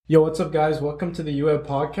Yo, what's up, guys? Welcome to the UA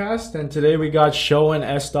podcast. And today we got SHO and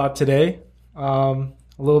SDOT today. A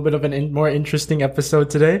little bit of more interesting episode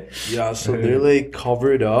today. Yeah, so they're like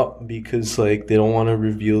covered up because like they don't want to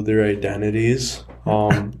reveal their identities.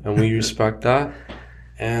 And we respect that.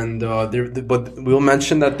 And but we'll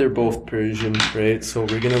mention that they're both Persian, right? So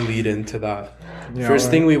we're gonna lead into that. Yeah, First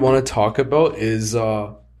thing we want to talk about is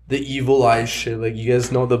the evil eye shit. Like, you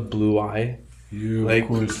guys know the blue eye? Yeah, like, of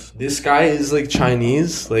course. This guy is like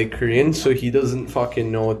Chinese, like Korean, so he doesn't fucking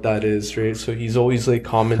know what that is, right? So he's always like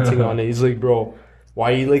commenting on it. He's like, bro,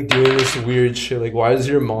 why are you like doing this weird shit? Like, why does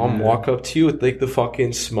your mom walk up to you with like the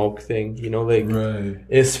fucking smoke thing? You know, like,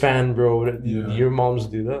 it's fan, bro. Yeah. Your moms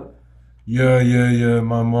do that? Yeah.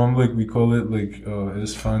 My mom, like, we call it like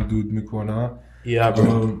it's fan dude mikona. Yeah,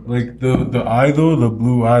 bro. Like the eye though, the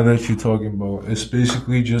blue eye that you're talking about, it's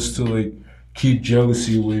basically just to like keep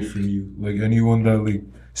jealousy away from you. Like, anyone that like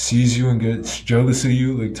sees you and gets jealous of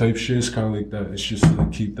you, like, type shit, is kind of like that. It's just to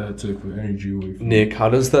like keep that type of energy away from Nick, you. how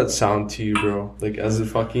does that sound to you, bro? Like, as a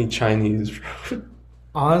fucking Chinese, bro.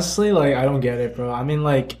 Honestly, like, I don't get it, bro. I mean,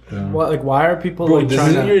 like, Damn. what? Like, why are people Bro, like trying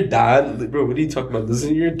doesn't to? your dad, like, bro, what are you talking about?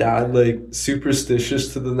 Doesn't your dad like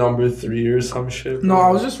superstitious to the number 3 or some shit, bro? No, I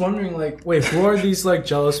was just wondering, like, wait, who are these like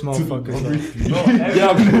jealous motherfuckers?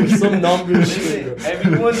 Yeah, bro, some numbers shit, bro. Listen,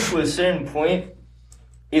 everyone to a certain point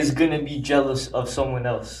is gonna be jealous of someone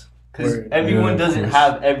else because Word. everyone Yeah, of doesn't course.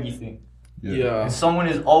 have everything. Yeah. And someone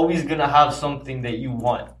is always gonna have something that you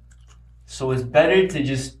want. So it's better to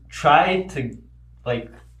just try to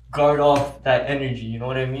like guard off that energy. You know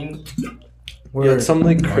what I mean? Yeah, it's some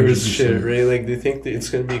like cursed 100%. shit, right? Like, they think that it's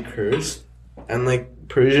gonna be cursed, and like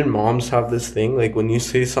Persian moms have this thing. Like, when you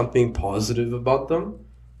say something positive about them,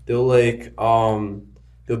 they'll like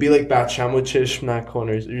they'll be like "Bachamuchish na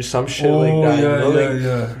corners" or some shit like that. Yeah, you know? Like,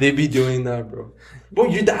 yeah. they be doing that, bro. Bro,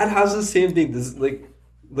 your dad has the same thing. This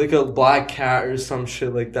like a black cat or some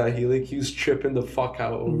shit like that. He was tripping the fuck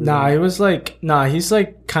out over Nah, it. it was like, he's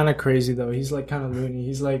like kind of crazy though. He's like kind of loony.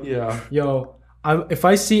 He's like, Yeah. yo, if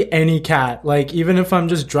I see any cat, like, even if I'm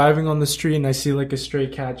just driving on the street and I see like a stray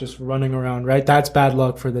cat just running around, right? That's bad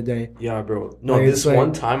luck for the day. Yeah, bro. No, Like, this it's like-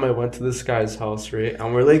 one time I went to this guy's house, right?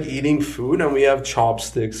 And we're like eating food and we have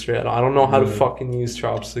chopsticks, right? I don't know how to fucking use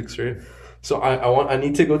chopsticks, right? So I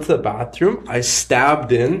need to go to the bathroom. I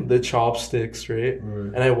stabbed in the chopsticks, right?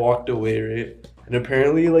 And I walked away, right? And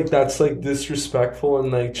apparently, like, that's like disrespectful in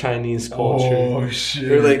like Chinese culture. Oh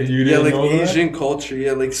shit! Or like, You yeah, didn't like know that? Asian culture,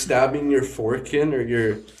 yeah, like stabbing your fork in or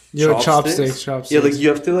your Chopsticks. Yeah, like, you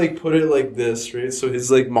have to like put it like this, right? So his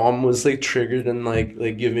like mom was like triggered and like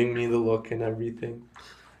giving me the look and everything.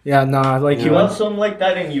 Yeah, nah, like You he want went. something like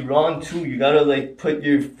that in Iran too. You gotta like put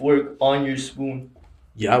your fork on your spoon.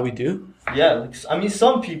 Yeah, we do. Yeah, like, I mean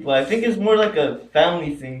some people. I think it's more like a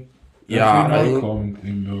family thing. Yeah, Definitely I not a think, common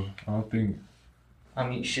thing though. I don't think. I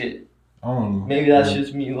mean shit. I don't know. Maybe that's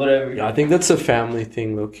just me. Whatever. yeah, I think that's a family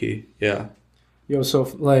thing, low key. Yeah. Yo, so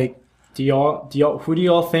like, who do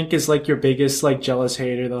y'all think is like your biggest like jealous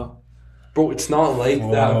hater though? Bro, it's not like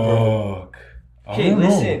that, bro. Fuck. I Okay, don't know,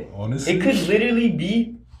 listen. honestly. It could literally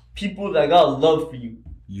be people that got love for you.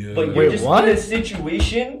 Yeah. But you're Wait, just what? in a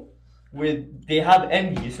situation where they have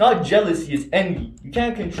envy. It's not jealousy, it's envy. You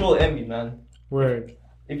can't control envy, man. Word.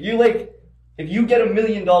 If you get $1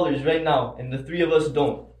 million right now and the three of us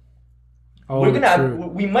don't, Oh, we're gonna true.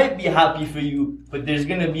 we might be happy for you, but there's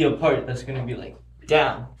gonna be a part that's gonna be like,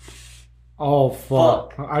 damn. Oh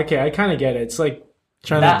fuck. Okay, I kind of get it. It's like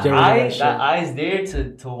trying That to get rid of eye, that shit. that eye's there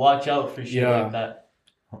to watch out for shit Yeah. like that.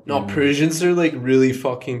 No, Persians are like really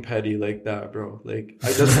fucking petty like that, bro. Like,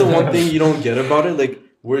 that's the one thing you don't get about it. Like,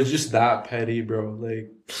 we're just that petty, bro.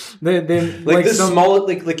 Like They like this some- small,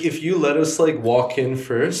 like if you let us like walk in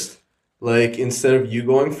first, like instead of you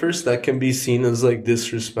going first, that can be seen as like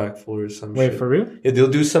disrespectful or some Wait, shit. for real? Yeah, they'll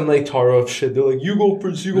do some like Taro shit. They're like, you go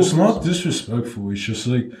first, you go It's first. not disrespectful. It's just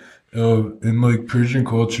like in like Persian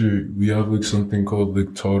culture, we have like something called like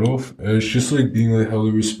tarof. It's just like being like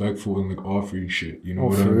hella respectful and like offering shit. You know Oh,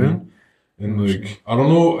 what I for mean? real? And like, I don't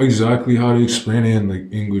know exactly how to explain it in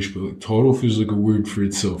like English, but like tarof is like a word for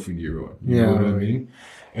itself in Iran. You know what I right. mean?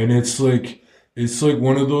 And it's like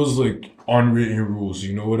one of those like unwritten rules.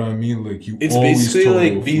 You know what I mean? Like, you It's always basically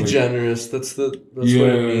like tarof, be generous. That's what Yeah,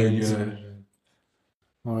 it means. yeah.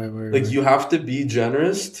 Alright, word. Like, you have to be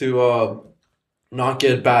generous to not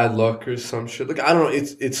get bad luck or some shit. Like, I don't know.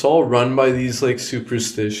 It's all run by these like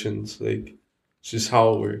superstitions. Like, it's just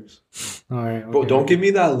how it works. Alright, Bro, okay. don't give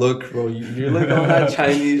me that look, bro. You're like on that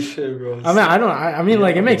Chinese shit, bro. I mean,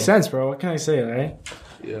 like, it makes bro. sense, bro. What can I say, right?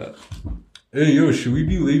 Yeah. Hey, yo, should we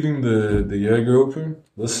be leaving the Jaeger open?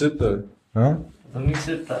 Let's sip that. Huh? Let me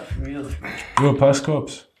sip that for real. Yo, pass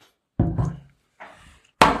cups.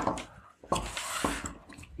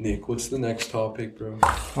 Nick, what's the next topic, bro?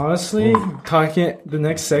 Honestly, the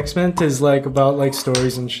next segment is like about like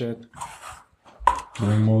stories and shit.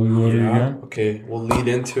 Bring Molly water again? Okay, we'll lead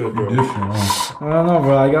into it, bro. Different, huh? I don't know,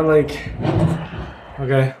 bro. I got like.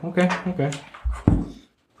 Okay.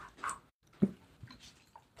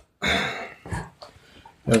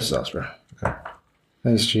 That's sauce, bro. Okay.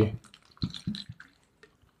 Thanks, G.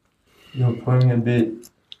 You're pouring a bit.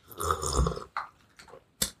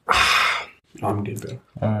 I'm good, bro.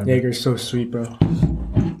 Alright. Jaeger's so sweet, bro.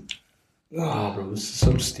 Oh, bro, this is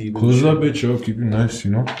some Steven Close shit. that bitch up, keep it nice,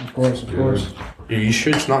 you know? Of course. Are you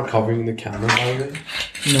sure it's not covering the camera, by the way?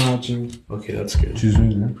 Nah, G. Okay, that's good. Excuse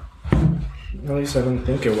me, man. At least I don't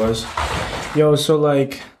think it was. Yo, so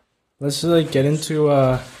like, let's like get into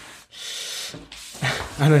I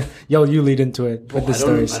don't. Yo, you lead into it Bro, with the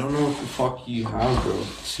stories. I don't know what the fuck you have, bro.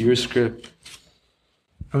 It's your script.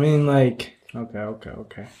 I mean, like,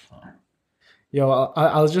 okay. Yo,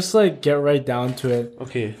 I'll just like get right down to it.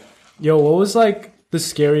 Okay. Yo, what was like the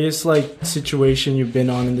scariest like situation you've been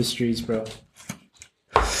on in the streets, bro?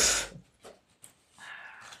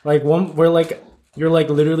 Like one where like you're like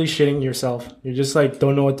literally shitting yourself. You just like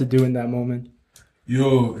don't know what to do in that moment.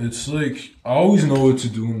 Yo, it's like, I always know what to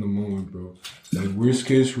do in the moment, bro. Like, worst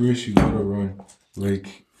case, you gotta run.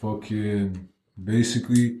 Like, fucking,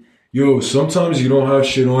 basically, yo, sometimes you don't have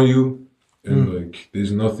shit on you, and like,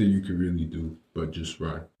 there's nothing you can really do but just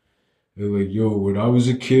run. And like, yo, when I was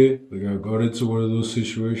a kid, like, I got into one of those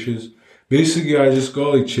situations. Basically, I just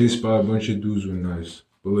got like chased by a bunch of dudes with knives.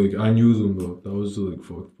 But like, I knew them though. That was the like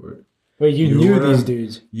fucked part. Wait, you You knew know what these I-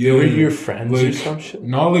 dudes? Yeah, Were your friends or like, some shit?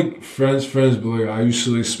 not like friends, but like I used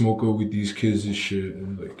to like smoke up with these kids and shit,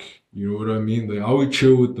 and like, you know what I mean? Like, I would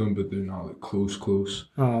chill with them, but they're not like close.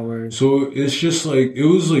 Oh, word. So it's just like, it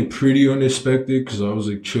was like pretty unexpected because I was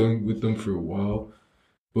like chilling with them for a while.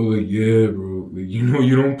 But like, yeah, bro, like, you know,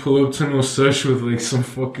 you don't pull up to no sesh with like some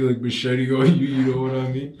fucking like machete on you, you know what I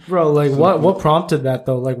mean? Bro, like what prompted that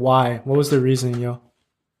though? Like why? What was the reason, yo?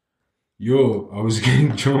 Yo, I was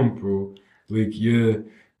getting jumped, bro. Like, yeah,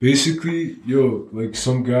 basically, yo, like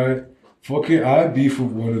some guy, fucking, I had beef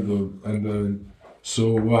with one of them, and then,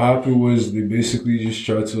 so what happened was they basically just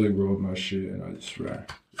tried to like rob my shit, and I just ran.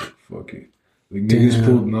 Like, fuck it. Like, niggas Damn.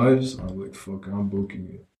 pulled knives, I'm like, fuck, I'm booking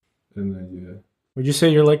it. And then, yeah. Would you say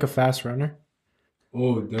you're like a fast runner?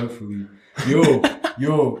 Oh, definitely.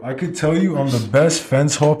 Yo, I could tell you I'm the best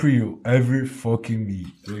fence hopper you'll ever fucking meet.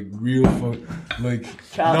 Like, real like,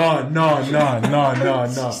 nah.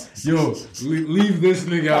 Yo, leave this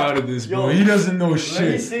nigga out of this, bro. Yo, He doesn't know shit.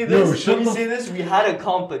 Let me say Yo, this. shut Let me the say this. We had a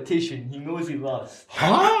competition. He knows he lost.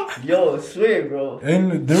 Huh? Yo, swear, bro.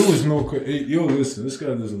 And there was no... Hey, yo, listen, this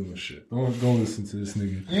guy doesn't know shit. Don't listen to this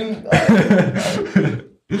nigga.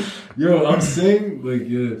 Yo, I'm saying, like,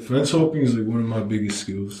 yeah, fence hopping is like one of my biggest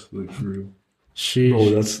skills, like, for real. Sheesh.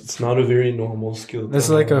 Bro, it's not a very normal skill. That's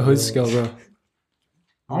like a hood skill, bro.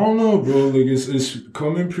 I don't know, bro. Like, it's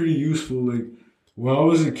coming pretty useful. Like, when I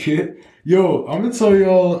was a kid, yo, I'm gonna tell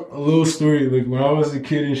y'all a little story. Like, when I was a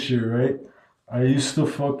kid and shit, right? I used to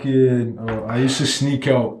sneak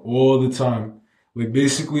out all the time. Like,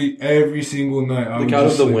 basically every single night. I Like would out of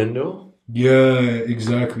just, the like, window? Yeah,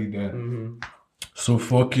 exactly that. Mm-hmm. So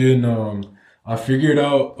fucking, I figured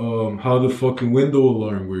out how the fucking window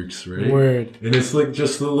alarm works, right? Word. And it's like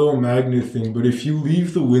just a little magnet thing. But if you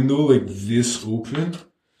leave the window like this open,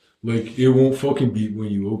 like it won't fucking beep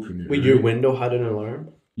when you open it. Wait, right? your window had an alarm?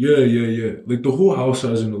 Yeah. Like the whole house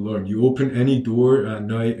has an alarm. You open any door at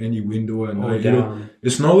night, any window at night. Damn.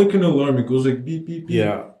 It's not like an alarm. It goes like beep, beep, beep.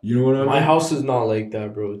 Yeah. You know what I mean? My house is not like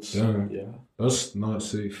that, bro. It's Damn. yeah. That's not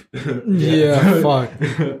safe. Yeah, fuck.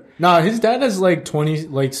 Nah, his dad has like 20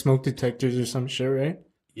 like smoke detectors or some shit, right?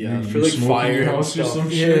 Yeah, You for like smoke in fire your and house or stuff. some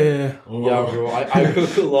shit? Yeah. Oh. Yeah, bro. I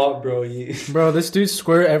cook a lot, bro. Bro, this dude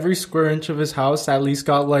every square inch of his house at least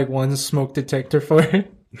got like one smoke detector for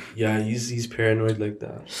it. Yeah, he's paranoid like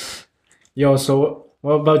that. Yo, so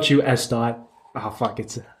what about you, SDOT? Oh, fuck,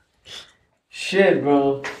 it's... Shit,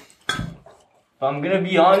 bro. If I'm gonna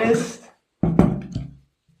be honest,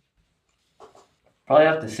 probably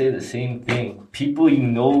have to say the same thing. People you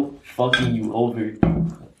know fucking you over.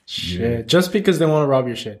 Shit. Yeah. Just because they want to rob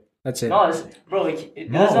your shit. That's it. No, bro, like,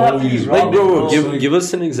 it Not doesn't have to be always, Like, wrong, bro, bro. give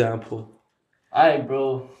us an example. Alright,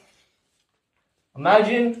 bro.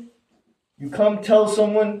 Imagine you come tell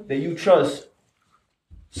someone that you trust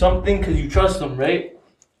something because you trust them, right?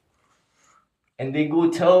 And they go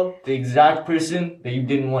tell the exact person that you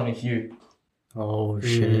didn't want to hear. Oh,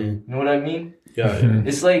 shit. You know what I mean? Yeah.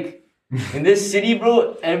 It's like, in this city,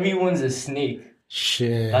 bro, everyone's a snake.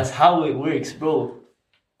 Shit. That's how it works, bro.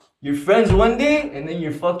 You're friends one day, and then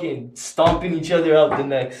you're fucking stomping each other out the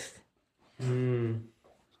next.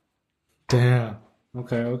 Damn.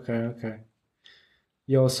 Okay.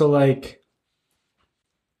 Yo, so like,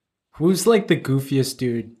 who's like the goofiest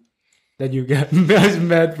dude that you guys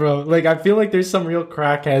met, bro? Like, I feel like there's some real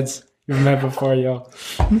crackheads you've met before, yo.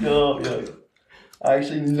 Yo. I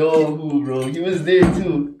actually know who, bro. He was there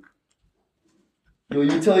too. Yo,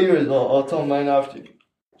 you tell yours. I'll tell mine after.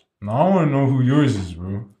 No, I want to know who yours is,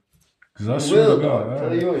 bro. Because I swear to God.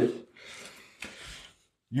 Tell yours.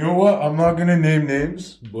 You know what? I'm not gonna name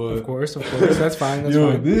names, but Of course, that's fine. That's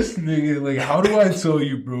yo, fine. this nigga, like, how do I tell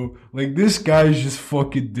you, bro? Like, this guy is just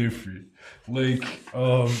fucking different. Like,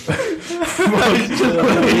 I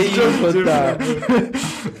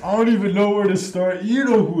don't even know where to start. You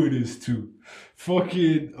know who it is too.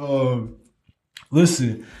 Fucking,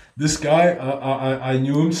 listen, this guy, I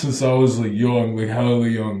knew him since I was like young, like hella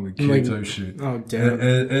young, like kid type shit. Oh damn.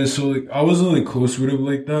 And so like I wasn't like close with him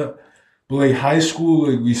like that. But like high school,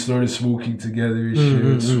 like we started smoking together and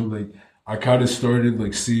shit. So like I kind of started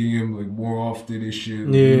like seeing him like more often and shit.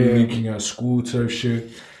 Like, linking at school type shit.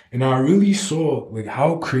 And I really saw like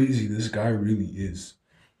how crazy this guy really is.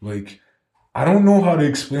 Like, I don't know how to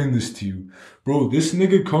explain this to you. Bro, this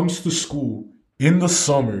nigga comes to school in the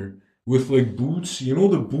summer with like boots. You know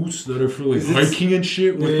the boots that are for like hiking and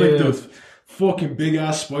shit? With like the fucking big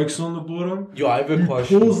ass spikes on the bottom? Yo, I have a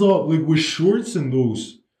question. He pulls up like with shorts and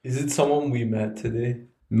those. Is it someone we met today?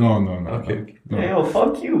 No. Okay. No. Hey, yo,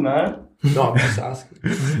 fuck you, man. No, I'm just asking.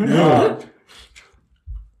 Yeah.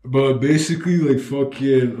 But basically, like,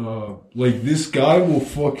 fucking, like, this guy will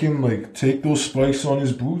fucking, like, take those spikes on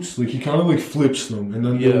his boots. Like, he kind of, like, flips them. And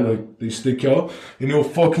then, they stick out. And he'll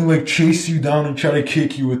fucking, like, chase you down and try to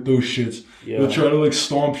kick you with those shits. Yeah. He'll try to, like,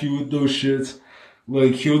 stomp you with those shits.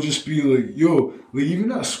 Like, he'll just be like, yo, like,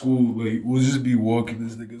 even at school, like, we'll just be walking.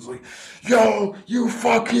 This nigga's like, yo, you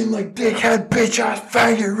fucking, like, dickhead, bitch ass,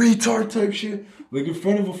 faggot, retard type shit. Like, in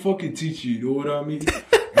front of a fucking teacher, you know what I mean?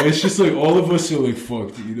 And it's just like all of us are like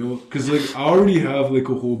fucked, you know? Because like I already have like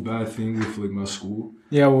a whole bad thing with like my school.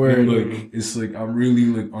 Yeah, word. And like it's like I'm really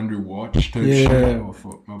like underwatched type shit. Oh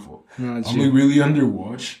fuck, my fault. No, I'm like really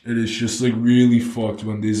underwatched, and it's just like really fucked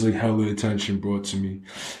when there's like hella attention brought to me.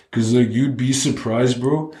 Because like you'd be surprised,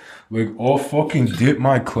 bro. Like I'll fucking dip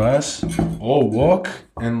my class, I'll walk,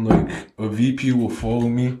 and like a VP will follow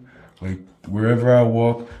me. Like wherever I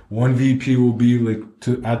walk, one VP will be like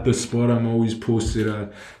at the spot I'm always posted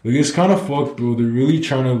at. Like it's kind of fucked, bro. They're really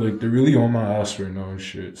trying to like, they're really on my ass right now and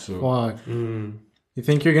shit. So fuck. You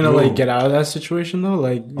think you're gonna like get out of that situation though?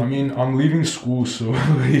 Like, I mean, I'm leaving school, so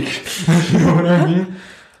like, you know what I mean?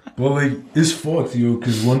 But like, it's fucked, yo.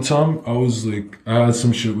 Because one time I was like, I had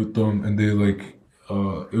some shit with them, and they like,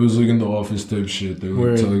 it was like in the office type shit. They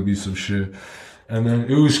were like telling me some shit. And then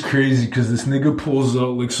it was crazy because this nigga pulls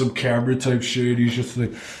out like some camera type shit. He's just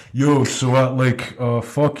like, yo, so at like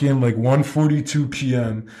fucking like 1:42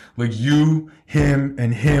 p.m., like you, him,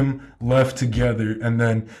 and him left together. And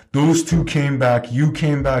then those two came back. You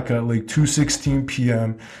came back at like 2:16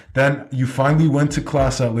 p.m. Then you finally went to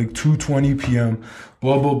class at like 2:20 p.m.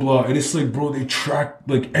 Blah, blah, blah. And it's like, bro, they track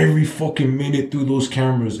like every fucking minute through those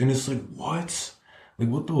cameras. And it's like, what? Like,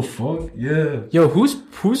 what the fuck? Yeah. Yo,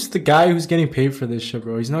 who's the guy who's getting paid for this shit,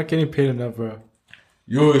 bro? He's not getting paid enough, bro.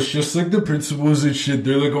 Yo, it's just like the principals and shit.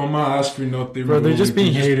 They're like on my ass for nothing. Bro, they're just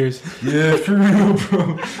being haters. Yeah, for real,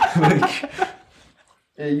 bro. Like,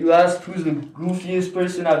 hey, you asked who's the goofiest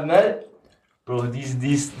person I've met? Bro,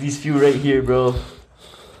 these few right here, bro.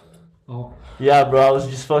 Oh. Yeah, bro, I was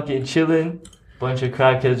just fucking chilling. Bunch of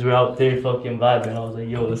crackheads were out there fucking vibing. I was like,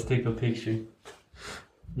 yo, let's take a picture.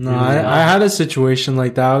 No, I had a situation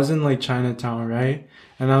like that. I was in like Chinatown, right?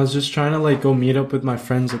 And I was just trying to like go meet up with my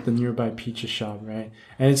friends at the nearby pizza shop, right?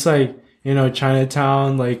 And it's like, you know,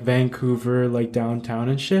 Chinatown, like Vancouver, like downtown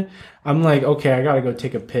and shit. I'm like, okay, I gotta go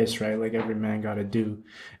take a piss, right? Like every man gotta do.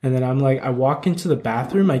 And then I'm like, I walk into the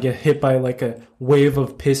bathroom, I get hit by like a wave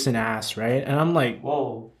of piss and ass, right? And I'm like,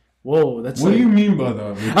 whoa, that's what like, do you mean by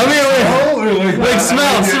that? Like, I mean, wait, like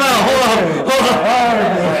smell,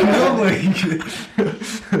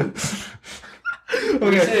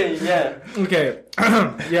 Okay. Yeah. Okay.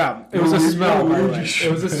 Yeah. It was a smell, by the way.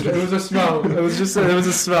 It was a smell. It was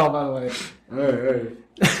a smell, by the way. Alright.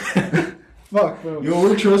 Fuck, bro. Yo,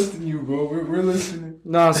 we're trusting you, bro. We're listening.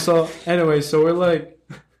 No, so anyway, so we're like,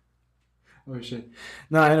 oh shit.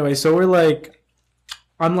 No, anyway, so we're like,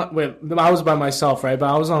 I'm like, wait, I was by myself, right?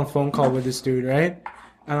 But I was on a phone call with this dude, right?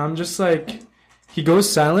 And I'm just like, he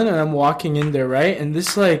goes silent, and I'm walking in there, right? And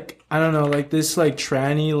this like, I don't know, like this like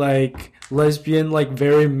tranny, like lesbian, like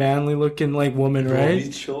very manly looking like woman, right?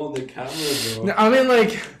 He's showing the camera, bro. I mean,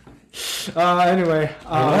 like, Anyway,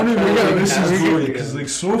 I want to know where this is going because, like,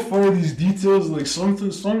 so far these details, like,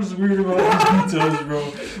 something's weird about these details,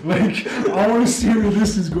 bro. Like, I want to see where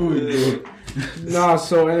this is going, bro. Nah,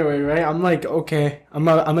 so anyway, right? I'm like, okay, I'm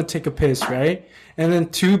gonna take a piss, right? And then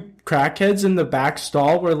two crackheads in the back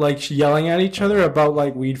stall were like yelling at each other about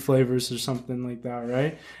like weed flavors or something like that,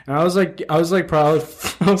 right? And I was like freaked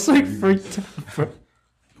out, bro.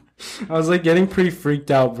 I was like getting pretty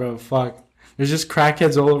freaked out, bro. Fuck. There's just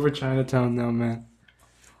crackheads all over Chinatown now, man.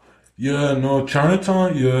 Yeah, no,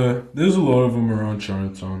 Chinatown, yeah. There's a lot of them around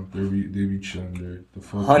Chinatown. They be chilling there. The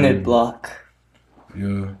fucking 100 block.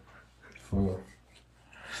 Yeah. Fuck.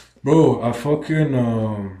 Bro, I fucking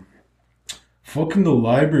the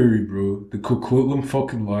library, bro. The Coquitlam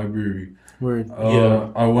fucking library. Word.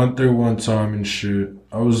 Yeah. I went there one time and shit.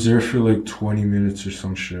 I was there for like 20 minutes or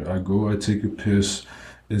some shit. I take a piss,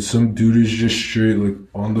 and some dude is just straight like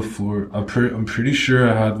on the floor. I'm pretty sure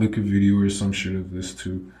I had like a video or some shit of this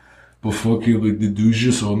too. But fucking like the dude's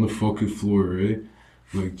just on the fucking floor, right?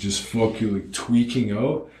 Like just fucking like tweaking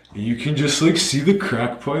out, and you can just like see the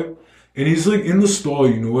crack pipe. And he's like in the stall,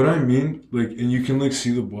 you know what I mean? Like, and you can like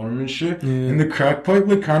see the bottom and shit. Yeah. And the crack pipe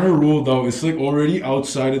like kind of rolled out. It's like already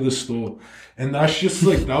outside of the stall. And that's just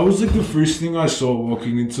like, that was like the first thing I saw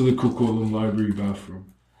walking into the Coquitlam Library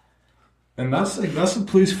bathroom. And that's a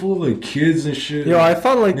place full of like kids and shit. Yo, I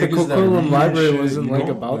thought like the Coquitlam Library wasn't like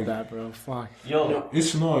about that, bro. Fuck. Yo,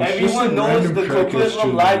 it's not. It's everyone knows the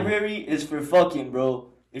Coquitlam Library is for fucking, bro.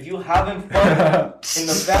 If you haven't fucked in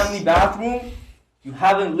the family bathroom, you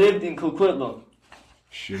haven't lived in Coquitlam.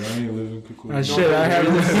 Shit, I ain't lived in Coquitlam. Shit, I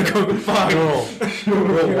haven't lived in Coquitlam.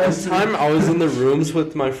 Bro, last time I was in the rooms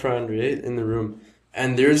with my friend, right? In the room.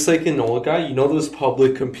 And there's like an old guy, you know those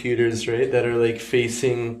public computers, right? That are like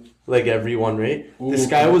facing like everyone, right? Ooh, this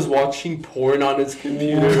guy was watching porn on his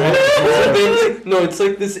computer, right? It's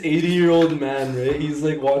like this 80-year-old man, right? He's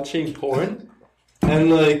like watching porn.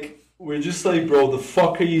 And like, we're just like, bro, the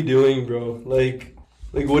fuck are you doing, bro? Like,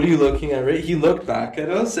 what are you looking at, right? He looked back at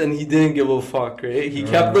us and he didn't give a fuck, right? He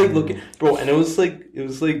kept like looking, bro, and it was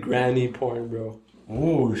like granny porn, bro.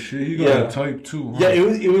 Oh shit, he got a type too. Huh? Yeah,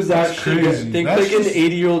 it was actually crazy. I think that's like an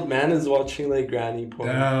 80-year-old man is watching like granny porn.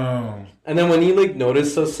 Damn. And then when he like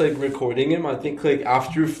noticed us like recording him, I think like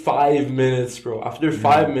after 5 minutes, bro. After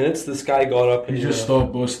 5 minutes, this guy got up and he just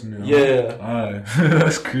stopped busting it. Yeah. Alright.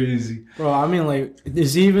 That's crazy. Bro, I mean like,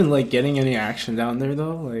 is he even like getting any action down there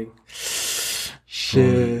though? Like,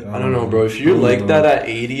 shit. I don't know, bro. If you're like that at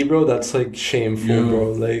 80, bro, that's like shameful,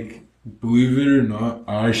 bro. Like, believe it or not,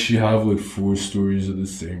 I actually have like 4 stories of the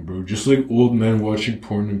same, bro. Just like old men watching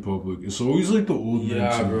porn in public. It's always like the old men.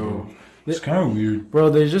 Yeah, bro. It's kind of weird.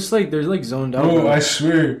 Bro, they're like zoned out. Bro, I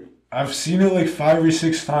swear, I've seen it like 5 or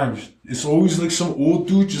 6 times. It's always like some old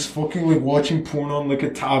dude just fucking like watching porn on like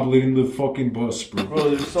a tablet in the fucking bus, bro. Bro,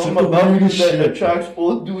 there's something about you that attracts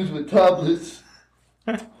old dudes with tablets.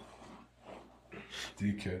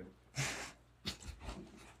 DK.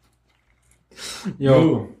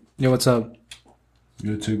 Yo, what's up?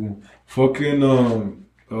 Yeah, take one. Fucking,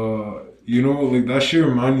 you know, like that shit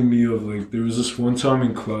reminded me of like, there was this one time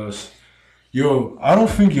in class. Yo, I don't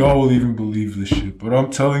think y'all will even believe this shit, but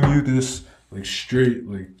I'm telling you this, like straight,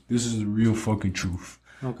 like this is the real fucking truth.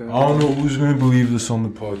 Okay. I don't know who's gonna believe this on the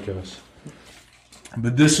podcast.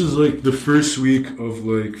 But this is like the first week of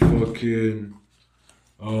like fucking,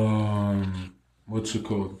 what's it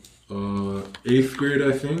called? 8th grade,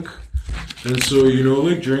 I think. And so, you know,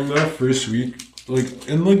 like during that first week, like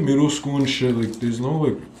in like middle school and shit, like there's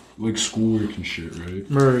no like schoolwork and shit, right?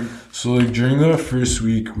 Right. So like during that first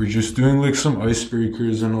week, we're just doing like some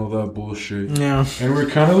icebreakers and all that bullshit. Yeah. And we're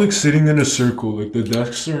kind of like sitting in a circle, like the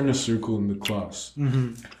desks are in a circle in the class.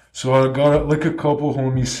 Mm-hmm. So I got like a couple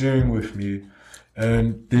homies sitting with me,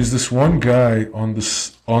 and there's this one guy on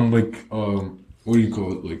like what do you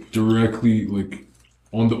call it? Like directly like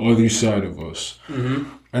on the other side of us.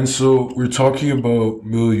 Mm-hmm. And so we're talking about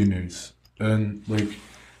millionaires, and like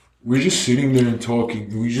we're just sitting there and talking,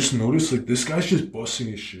 and we just notice like this guy's just busting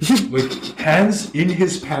his shit, like hands in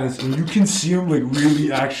his pants, and you can see him like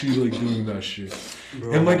really actually like doing that shit.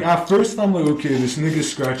 Bro. And like at first I'm like, okay, this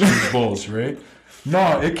nigga's scratching his balls, right?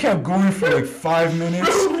 Nah, it kept going for like 5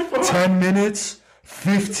 minutes, 10 minutes,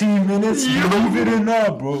 15 minutes. Believe it or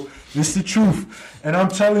not, bro, it's the truth. And I'm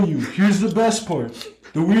telling you, here's the best part,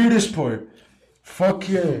 the weirdest part. Fuck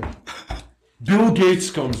yeah. Bill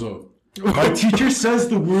Gates comes up. My teacher says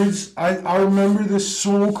the words, I remember this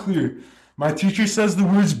so clear. My teacher says the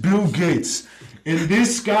words Bill Gates. And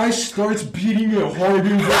this guy starts beating it harder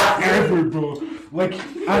than ever, bro. Like,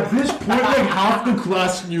 at this point, like, half the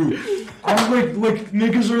class knew. I'm like,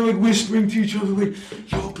 niggas are like whispering to each other, like,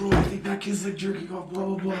 yo, bro, I kid's like jerking off, blah,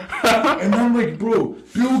 blah, blah. And I'm like, bro,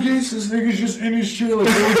 Bill Gates, this nigga's just in his chair,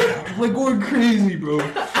 like going crazy, bro.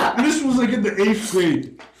 And this was like in the 8th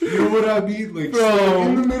grade. You know what I mean? Like, bro,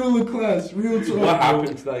 in the middle of class, real talk. What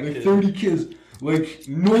happened to that like kid? 30 kids. Like,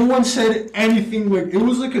 no one said anything. Like, it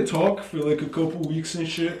was like a talk for like a couple weeks and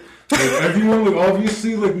shit. Like, everyone, like,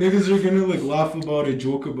 obviously, like, niggas are gonna like laugh about it,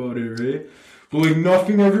 joke about it, right? But like,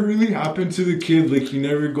 nothing ever really happened to the kid. Like, he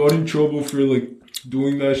never got in trouble for like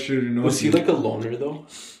doing that shit or nothing. Was he like a loner though?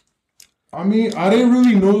 I mean, I didn't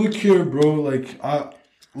really know the kid, bro.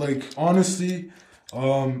 Honestly,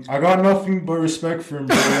 I got nothing but respect for him,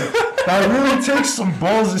 bro. That really takes some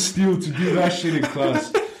balls of steel to do that shit in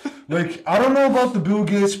class. Like, I don't know about the Bill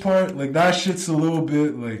Gates part. Like, that shit's a little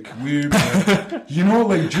bit, like, weird. But, you know,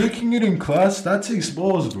 like, jerking it in class, that takes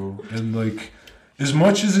balls, bro. And, like, as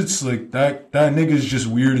much as it's, like, that nigga's just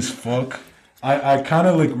weird as fuck, I kind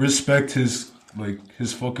of, like, respect his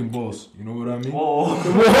fucking balls. You know what I mean? Whoa.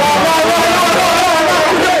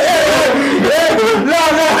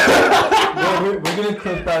 We're gonna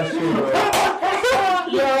clip that shit, bro.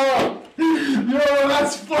 Yo,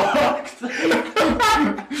 that's fucked.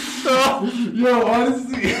 Yo,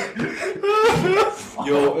 honestly.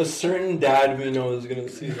 Yo, a certain dad we know is gonna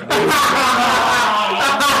see that.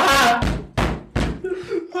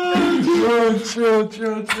 Chill.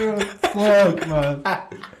 Fuck, man.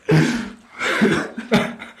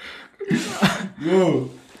 Yo,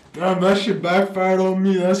 damn, that shit backfired on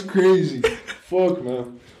me. That's crazy. Fuck,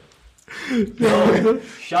 man. Yo,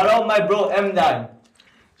 shout out my bro M-Dan.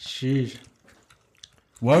 Sheesh.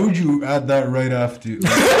 Why would you add that right after?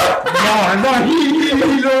 Nah,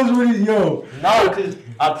 he knows what he, yo. Nah, because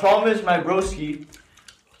I promised my broski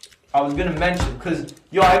I was gonna mention, because,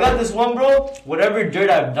 yo, I got this one bro, whatever dirt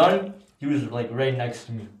I've done, he was, like, right next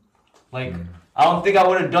to me. Like, I don't think I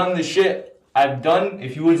would have done the shit I've done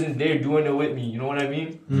if he wasn't there doing it with me, you know what I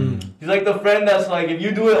mean? He's like the friend that's like, if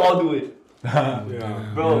you do it, I'll do it.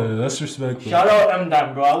 Yeah. Bro, Yeah, that's respectful. shout out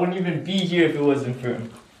M-Dan, bro. I wouldn't even be here if it wasn't for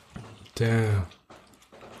him. Damn.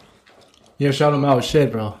 Yo, shout him out.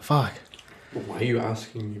 Shit, bro. Fuck. Why are you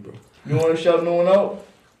asking me, bro? You want to shout no one out?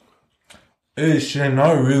 Hey, shit,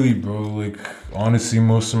 not really, bro. Like, honestly,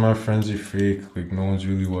 most of my friends are fake. Like, no one's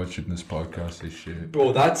really watching this podcast and shit.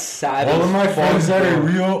 Bro, that's sad. All as of my fuck, friends that bro. are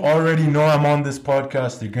real already know I'm on this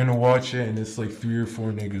podcast. They're gonna watch it, and it's like 3 or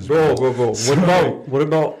 4 niggas. Bro. So, What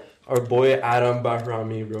about our boy Adam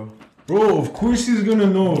Bahrami, bro? Bro, of course he's gonna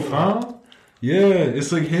know, huh? Yeah,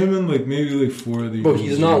 it's like him and like maybe like 4 of these. Bro,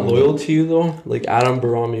 he's not loyal to you though. Like Adam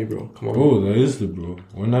Bahrami, bro. Come on. Bro, that is the bro.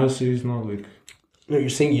 When I say he's not like. No, you're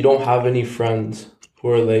saying you don't have any friends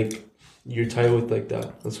who are like you're tight with like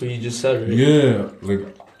that. That's what you just said, right? Yeah,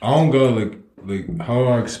 like I don't got like how do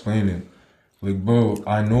I explain it? Like, bro,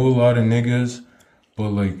 I know a lot of niggas,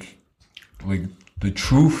 but like the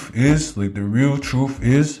truth is, like the real truth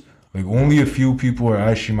is, like only a few people are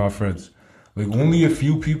actually my friends. Like only a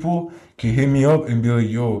few people can hit me up and be like,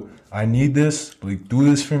 yo, I need this, like do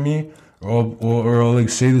this for me, or I'll like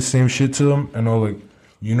say the same shit to them, and I'll like,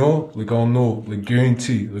 you know, like I'll know, like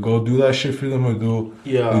guarantee, like I'll do that shit for them, or they'll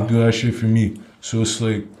like do that shit for me. So it's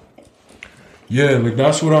like, yeah, like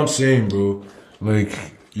that's what I'm saying, bro. Like,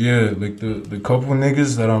 yeah, like the couple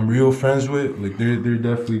niggas that I'm real friends with, like they're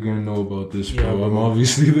definitely gonna know about this, bro. Yeah, I'm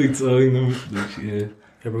obviously like telling them, like, yeah.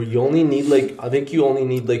 Yeah, bro. You only need I think you only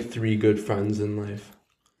need like 3 good friends in life.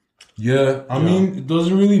 Yeah, I mean, it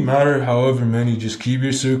doesn't really matter however many. Just keep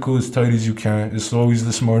your circle as tight as you can. It's always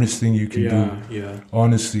the smartest thing you can do. Yeah.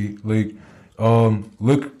 Honestly, like,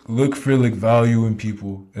 look for like value in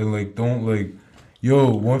people, and like don't like, yo.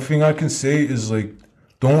 One thing I can say is like,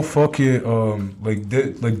 don't fuck it.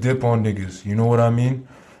 Dip on niggas. You know what I mean?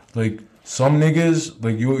 Like some niggas,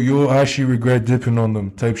 like you'll actually regret dipping on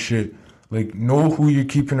them. Type shit. Like know who you're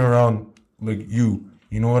keeping around. Like you.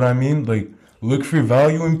 You know what I mean? Like. Look for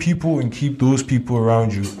value in people and keep those people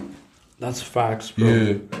around you. That's facts, bro.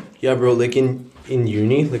 Yeah. Yeah, bro. Like in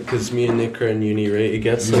uni, like, cause me and Nick are in uni, right? It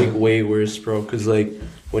gets like way worse, bro. Cause like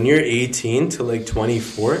when you're 18 to like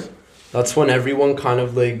 24, that's when everyone kind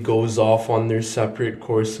of like goes off on their separate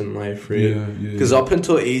course in life, right? Yeah. Cause up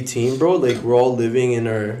until 18, bro, like we're all living in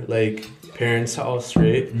our like parents' house,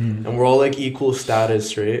 right? And we're all like equal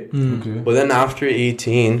status, right? Okay. But then after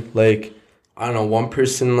 18, like, I don't know, one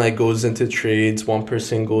person like goes into trades, one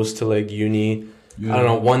person goes to like uni. Yeah. I don't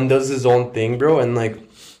know, one does his own thing, bro. And like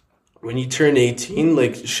when you turn 18,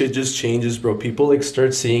 like shit just changes, bro. People like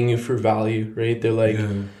start seeing you for value, right? They're like,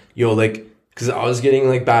 yo, like, cause I was getting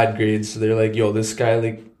like bad grades. So they're like, yo, this guy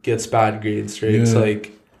like gets bad grades, right? It's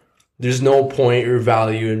like, there's no point or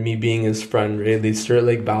value in me being his friend, right? They start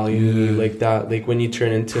like valuing me like that. Like when you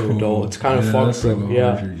turn into an adult, it's kind of fucked up.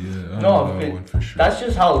 No, that's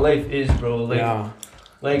just how life is, bro.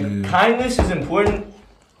 Like, kindness is important,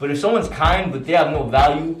 but if someone's kind but they have no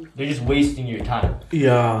value, they're just wasting your time.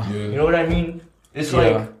 Yeah. You know what I mean? It's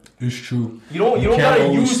like, it's true. You don't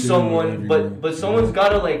gotta use someone, but someone's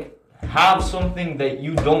gotta like have something that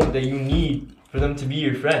you don't, that you need for them to be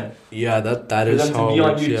your friend. Yeah, that is how for them to be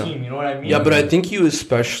on your team. You know what I mean? Yeah, but I think you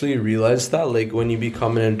especially realize that like when you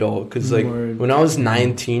become an adult, because like when I was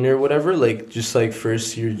 19 or whatever, like just like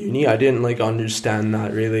first year uni, I didn't like understand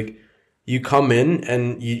that, right? Like you come in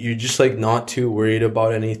and you're just like not too worried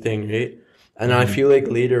about anything, right? And I feel like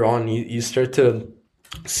later on you start to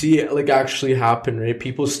see it like actually happen, right?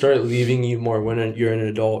 People start leaving you more when you're an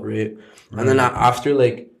adult, right? And then after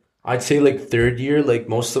like I'd say like third year, like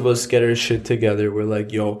most of us get our shit together. We're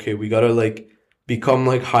like, yo, okay, we gotta like become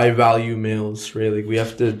like high value males, right? Like we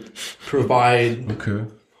have to provide. Okay.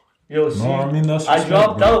 Yo, see, I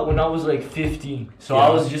dropped out when I was like 15, so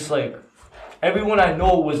I was just like, everyone I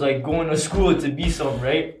know was like going to school to be some,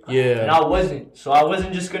 right? Yeah. And I wasn't, so I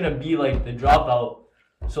wasn't just gonna be like the dropout.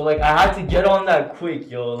 So like I had to get on that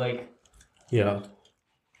quick, yo. Like, yeah.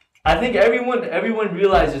 I think everyone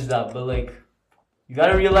realizes that, but like. You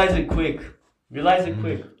gotta realize it quick. Realize it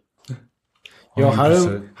quick. Yo, how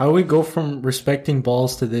do we go from respecting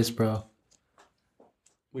balls to this, bro?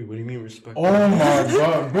 Wait, what do you mean respect? Oh my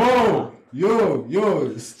god, bro! Yo,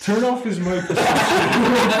 turn off his mic. Turn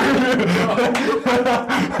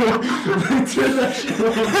that shit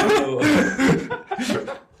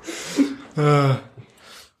off.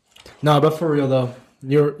 No, but for real though,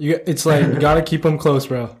 it's like you gotta keep them close,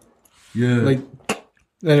 bro. Yeah. Like,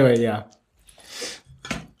 anyway, yeah.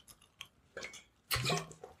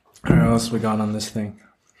 All right, what else we got on this thing?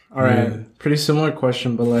 All right, pretty similar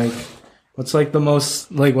question, but like, what's the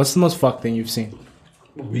most fucked thing you've seen?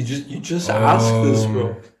 You just asked this,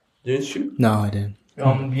 bro. Didn't you? No, I didn't. Yo,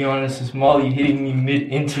 I'm gonna be honest, it's Molly hitting me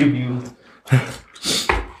mid-interview.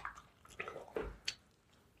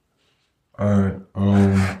 Alright,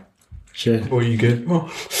 shit. Oh, you good?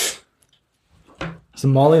 Is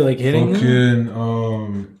Molly like hitting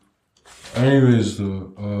fucking, anyways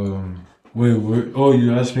though, wait,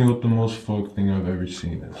 you asked me what the most fucked thing I've ever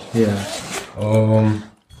seen is. Yeah.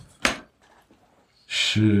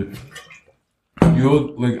 Shit.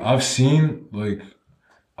 Yo, like, I've seen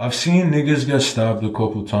niggas get stabbed a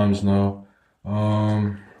couple times now.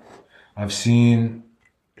 I've seen,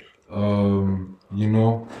 you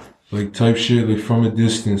know, like, type shit, like, from a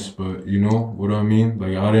distance, but, you know what I mean?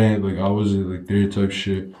 Like, I wasn't, like, there type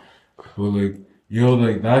shit. But, like, yo,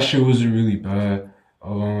 like, that shit wasn't really bad.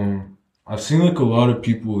 I've seen like a lot of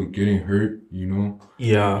people like getting hurt, you know.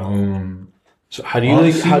 Yeah. So how do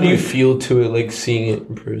you feel to it, like seeing it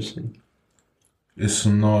in person? It's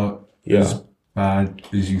not as bad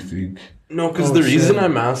as you think. No, because the reason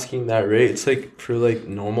I'm asking that, right? It's like for like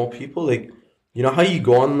normal people, like you know how you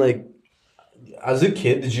go on like as a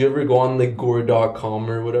kid, did you ever go on like gore.com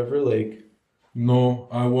or whatever? Like no,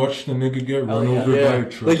 I watched the nigga get run over by a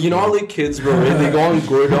truck. Like, you know how, like, kids, bro, right? They go on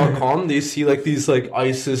gore.com, they see, like, these, like,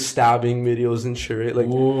 ISIS stabbing videos and shit, right? Like,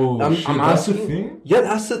 I'm that's the thing? Yeah,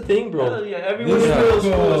 that's the thing, bro. Yeah, everyone in middle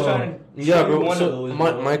school is trying to bro, one so of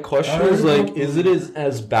those. My question is, like, is it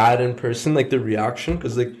as bad in person, like, the reaction?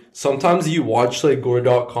 Because, like, sometimes you watch, like,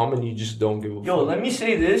 gore.com and you just don't give a fuck. Yo, let me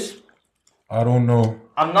say this. I don't know.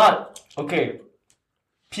 I'm not... Okay.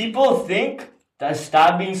 People think that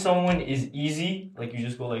stabbing someone is easy, like you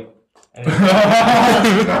just go like, and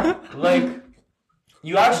like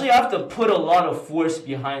you actually have to put a lot of force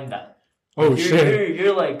behind that. Oh shit!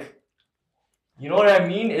 You're like, you know what I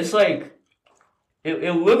mean? It's like,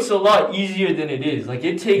 it looks a lot easier than it is. Like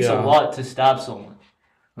it takes a lot to stab someone.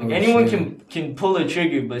 Like anyone can pull a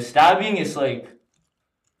trigger, but stabbing is like,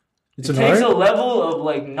 it takes a level of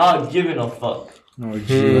like not giving a fuck. Oh,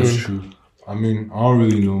 that's true. I mean, I don't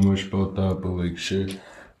really know much about that, but like shit.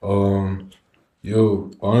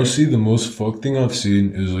 Yo, honestly, the most fucked thing I've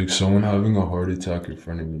seen is like someone having a heart attack in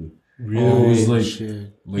front of me. Really? It was like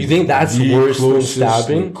you think that's worse than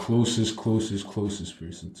stabbing? Like, closest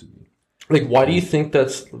person to me. Like, why do you think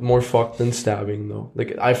that's more fucked than stabbing though?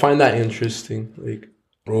 Like, I find that interesting. Like,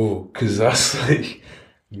 bro, cause that's like,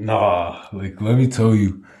 nah. Like, let me tell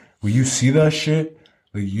you, when you see that shit,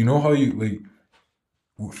 like, you know how you like.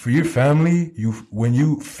 For your family, when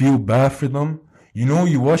you feel bad for them, you know,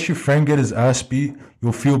 you watch your friend get his ass beat,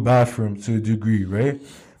 you'll feel bad for him to a degree, right?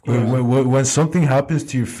 When something happens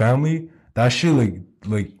to your family, that shit like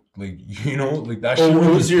you know, like that shit. Oh,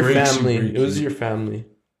 it was your family. It was your family.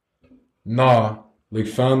 Nah, like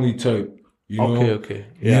family type. You know? Okay.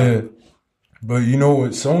 Yeah. But you know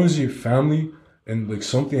what? Someone's your family and like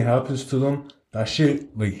something happens to them, that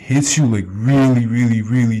shit like hits you like really, really,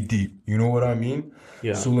 really deep. You know what I mean?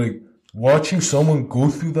 Yeah. So like watching someone go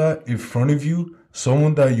through that in front of you,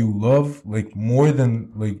 someone that you love like more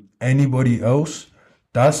than like anybody else,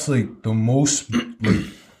 that's like the most like,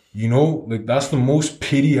 you know, like that's the most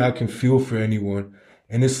pity I can feel for anyone.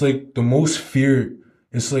 And it's like the most fear.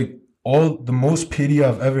 It's like all the most pity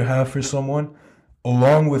I've ever had for someone,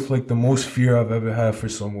 along with like the most fear I've ever had for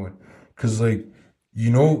someone. Cause like, you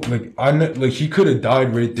know, like like he could have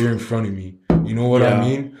died right there in front of me. You know what I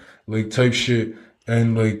mean? Like type shit.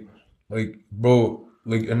 And like bro,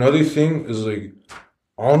 like another thing is like,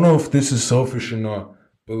 I don't know if this is selfish or not,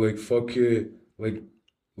 but like fuck it, like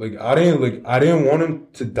I didn't want him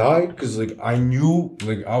to die because like I knew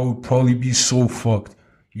like I would probably be so fucked.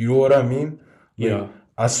 You know what I mean? Like,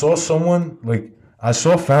 I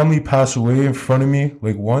saw family pass away in front of me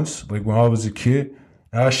like once, like when I was a kid.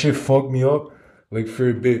 And that shit fucked me up like for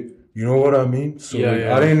a bit. You know what I mean? So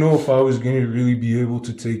I didn't know if I was gonna really be able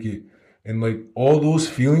to take it. And like all those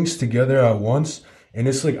feelings together at once. And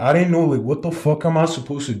it's like I didn't know like what the fuck am I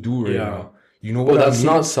supposed to do right now? You know what I mean? That's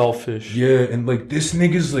not selfish. Yeah, and like this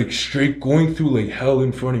nigga's like straight going through like hell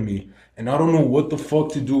in front of me. And I don't know what the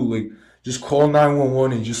fuck to do. Like just call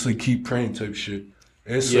 911 and just like keep praying type shit.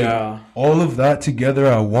 It's like all of that together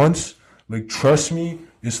at once, like trust me,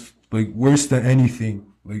 it's like worse than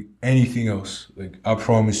anything else. Like I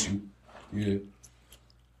promise you. Yeah.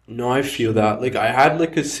 No, I feel that. Like I had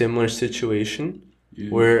like a similar situation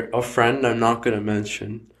where a friend I'm not gonna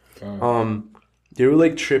mention, they were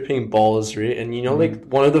like tripping balls, right? And you know, like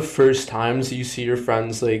one of the first times you see your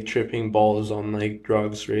friends like tripping balls on like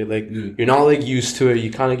drugs, right? Like you're not like used to it.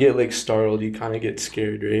 You kind of get like startled. You kind of get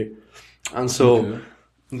scared, right? And so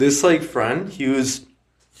this like friend, he was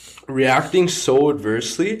reacting so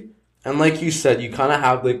adversely, and like you said, you kind of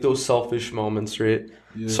have like those selfish moments, right?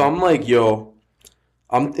 So I'm like, yo,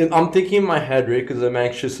 I'm thinking in my head, right? Because I'm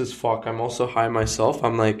anxious as fuck. I'm also high myself.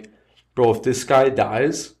 I'm like, bro, if this guy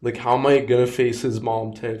dies, like, how am I gonna face his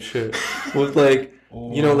mom type shit? With like,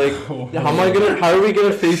 you know, like, how are we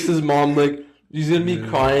gonna face his mom? Like, he's gonna be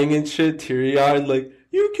crying and shit, teary eyed, like,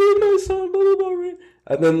 you killed my son, blah blah blah. Right?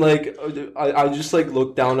 And then like, I just like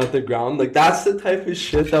looked down at the ground. Like, that's the type of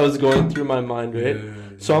shit that was going through my mind, right?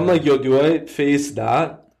 So I'm like, yo, do I face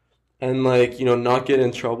that and like, you know, not get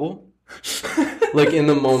in trouble? Like in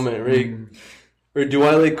the moment, right? Or do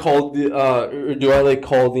I like call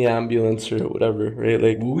the ambulance or whatever, right?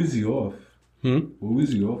 Like, what was he off? What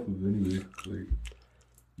was he off of anyway? Like,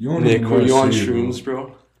 Nick, were you on shrooms,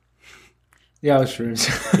 bro? Yeah, I was shrooms.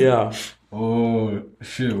 Yeah. Oh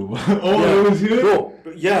shit! It was him, bro.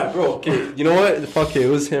 Yeah, bro. Okay, you know what? Fuck it, it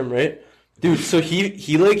was him, right? Dude, so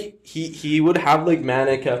he would have like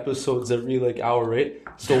manic episodes every like hour, right?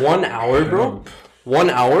 So 1 hour, bro. 1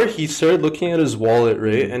 hour, he started looking at his wallet,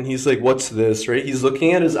 right? And he's like, what's this, right? He's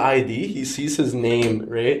looking at his ID. He sees his name,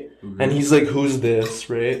 right? And he's like, who's this,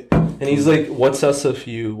 right? And he's like, what's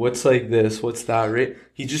SFU? What's like this? What's that, right?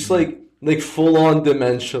 He just like full on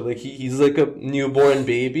dementia. Like he's like a newborn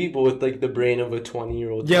baby, but with like the brain of a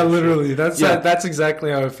 20-year-old. Yeah, literally. That's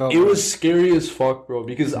exactly how it felt. It was scary as fuck, bro.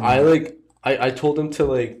 Because I told him to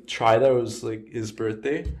like try that. It was like his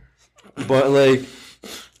birthday. But like...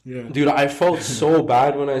 Yeah. Dude, I felt so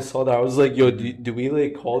bad when I saw that. I was like, yo, do we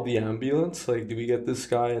like call the ambulance? Like, do we get this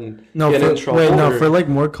guy and get in trouble? Wait, no, for like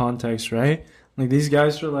more context, right? Like these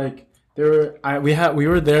guys were like, we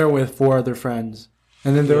were there with 4 other friends.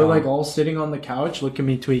 And then they were like all sitting on the couch, look at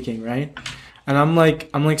me tweaking, right? And I'm like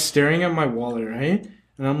staring at my wallet, right?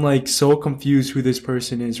 And I'm like so confused who this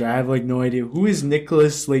person is, right? I have like no idea. Who is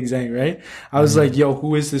Nicholas like Zhang, right? I was like, yo,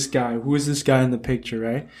 who is this guy? Who is this guy in the picture,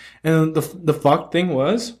 right? And the fuck thing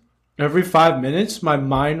was, every 5 minutes, my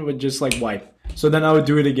mind would just like wipe. So then I would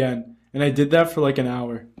do it again. And I did that for like an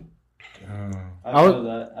hour. I feel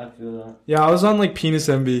that. Yeah, I was on like penis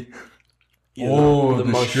envy. Yeah, the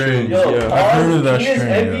mushroom. Yo, I've heard of that penis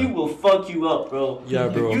strain. envy will fuck you up, bro. Yeah,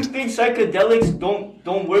 bro. If you think psychedelics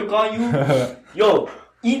don't work on you, yo,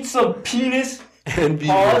 eat some penis envy.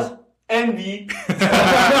 Pause. Envy. You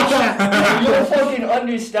don't fucking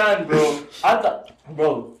understand, bro.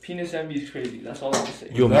 Bro, penis envy is crazy. That's all I can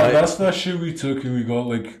say. Yo, that's that shit we took and we got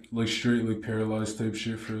like straight like paralyzed type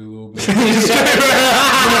shit for a little bit. Yo,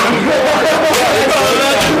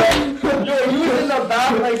 you was in the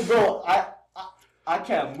back like, bro, I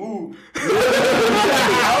can't move.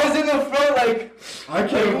 I was in the front like, I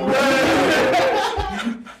can't move.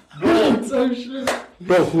 Bro,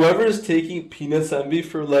 Bro, whoever is taking penis envy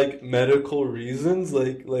for like medical reasons,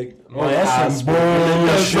 like my that's ass. some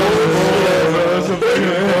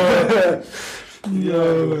bullshit.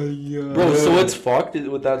 Bro, so what's fucked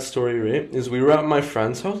with that story, right? Is we were at my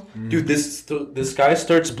friend's house, dude. This guy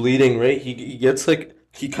starts bleeding, right? He gets like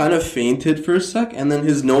he kind of fainted for a sec, and then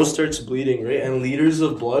his nose starts bleeding, right? And liters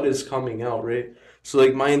of blood is coming out, right? So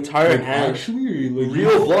like my entire hand, Actually, like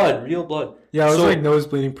real blood. Yeah, I was So, like nose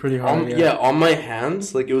bleeding pretty hard. yeah, on my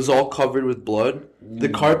hands, like it was all covered with blood. The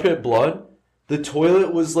carpet blood. The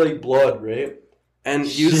toilet was like blood, right? And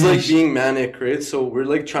he was like being manic, right? So we're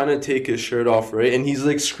like trying to take his shirt off, right? And he's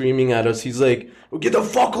like screaming at us. He's like, "Get the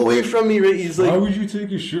fuck away from me!" Right? He's like, why would you take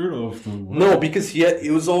his shirt off though? What? no, because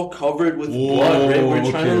it was all covered with blood, right?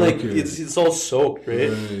 We're trying to like it's all soaked,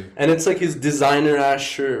 right? And it's like his designer ass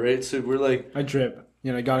shirt, right? So we're like, I drip.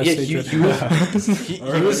 You know, I gotta yeah, stay he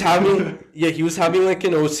dripping. was having like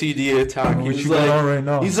an OCD attack. He was like, right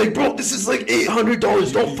now? he's like, bro, this is like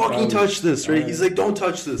 $800. Don't fucking touch this, right? He's like, don't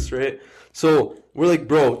touch this, right? So we're like,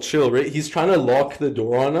 bro, chill, right? He's trying to lock the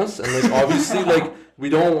door on us, and like obviously like we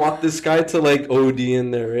don't want this guy to like OD in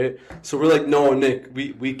there, right? So we're like, no, Nick,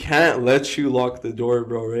 we can't let you lock the door,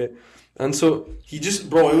 bro, right? And so he just,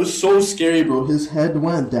 bro, it was so scary, bro. His head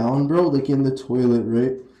went down, bro, like in the toilet,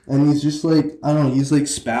 right? And he's just like, I don't know, he's like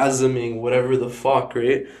spasming, whatever the fuck,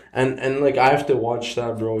 right? And like I have to watch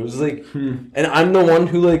that, bro. It was like, and I'm the one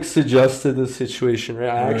who like suggested the situation, right?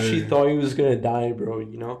 I actually thought he was gonna die, bro.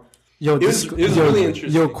 You know? Yo, It was really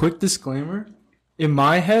interesting. Yo, quick disclaimer. In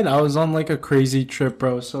my head, I was on like a crazy trip,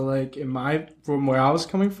 bro. So like from where I was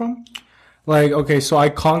coming from, like okay, so I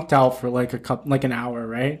conked out for like an hour,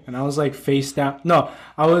 right? And I was like face down. No,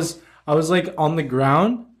 I was like on the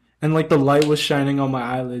ground. And like the light was shining on my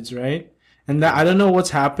eyelids, right? And that I don't know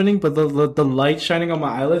what's happening, but the light shining on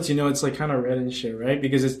my eyelids, you know, it's like kind of red and shit, right?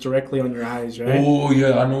 Because it's directly on your eyes, right? Oh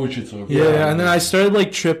yeah, I know what you're talking about. Yeah, and then I started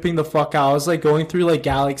like tripping the fuck out. I was like going through like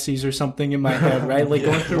galaxies or something in my head, right? Like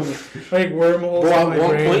going through like wormholes. Bro, in my at one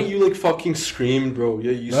brain. point you like fucking screamed, bro.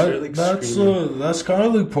 Yeah, you started like screaming. That's kind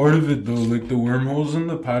of like part of it though, like the wormholes and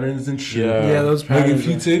the patterns and shit. Yeah, those Like patterns. if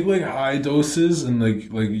you take like high doses and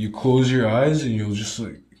like you close your eyes and you'll just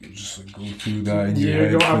like go through that in your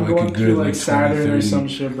head I'm for like going a good through like 20, Saturn 30. or some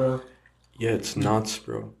shit, bro. Yeah, it's nuts,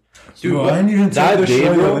 bro. Dude, Bro, I didn't even that take the day,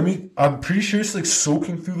 shot. bro. I'm pretty sure it's like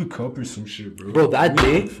soaking through the cup or some shit, bro. Bro, that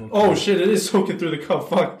day, Oh shit, it is soaking through the cup.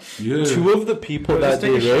 Fuck. Yeah. two of the people Bro, that just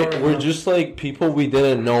take day, a right, shower, were bro. just like people we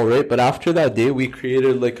didn't know, right? But after that day, we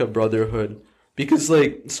created like a brotherhood because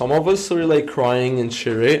like some of us were like crying and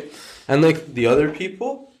shit, right? And like the other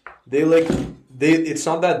people, they it's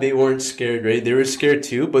not that they weren't scared, right? They were scared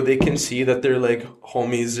too, but they can see that their like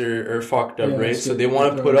homies are fucked up, Yeah, right? so So they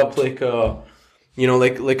want to put up like a, you know,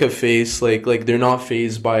 like a face, like they're not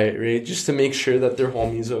fazed by it, right? Just to make sure that their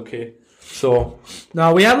homie's okay. So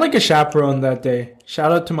No, we had like a chaperone that day.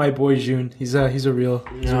 Shout out to my boy June. He's a real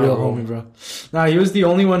bro. homie, bro. Nah, he was the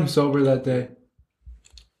only one sober that day.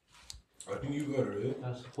 I think you got it, right?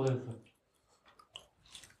 That's the flavor.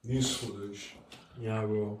 News footage. yeah,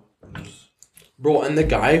 bro, and the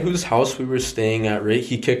guy whose house we were staying at, right?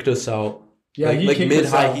 He kicked us out. Yeah, like, he like kicked mid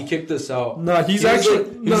us high, out. he kicked us out. No, he's He was actually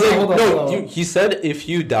like- he was like, hold on, no, hold on. dude, he said if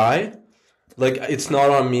you die, like it's not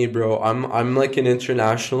on me, bro. I'm like an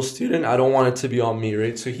international student. I don't want it to be on me,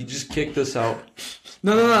 right? So he just kicked us out.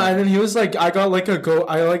 No. And then he was like, I got like a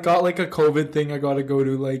COVID thing I gotta go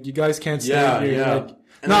to. Like, you guys can't stay here. Yeah. Like,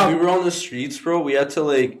 And no. we were on the streets, bro. We had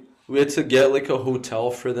to get like a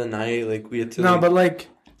hotel for the night. Like we had to. no, like, but like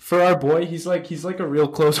for our boy, he's like a real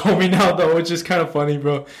close homie now though, which is kind of funny,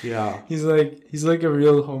 bro. yeah. He's like a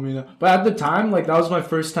real homie now. But at the time, like that was my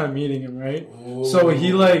first time meeting him, right? So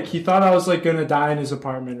he thought I was like gonna die in his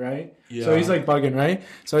apartment, right? Yeah. So he's like bugging, right?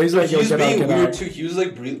 So he's like, He was yo, being get weird out. too. He was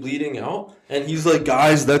like bleeding out, and he's like,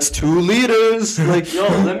 "Guys, that's 2 liters." Like, Yo,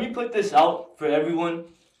 let me put this out for everyone.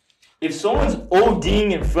 If someone's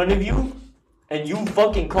ODing in front of you and you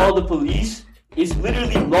fucking call the police, it's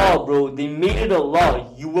literally law, bro. They made it a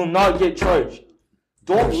law. You will not get charged.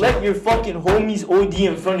 Don't let your fucking homies OD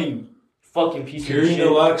in front of you. Fucking piece of Carry shit.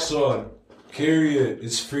 naloxone. Carry it.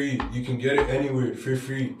 It's free. You can get it anywhere for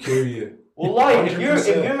free. Carry it. Well, like, if you're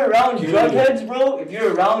 100%. around Carry drug it. heads, bro, if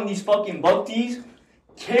you're around these fucking buckies,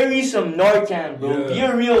 carry some Narcan, bro. Yeah. Be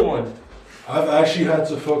a real one. I've actually had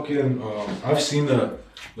to fucking. I've seen that.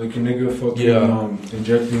 Like a nigga fucking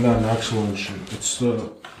injecting that Naxal and shit.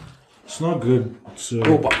 It's not good. It's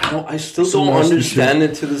bro, but I still Some don't nasty understand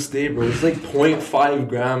it to this day, bro. It's like 0.5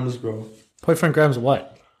 grams, bro. 0.5 grams of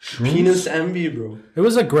what? shrooms? Penis envy, bro. It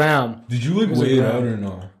was a gram. Did you like was a weigh it gram. out or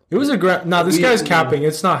no? It was a gram. Nah, this We- guy's capping.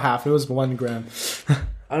 It's not half. It was 1 gram.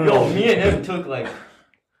 I don't Yo, know. me and him took like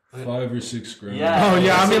 5 or 6 grams. Yeah. Oh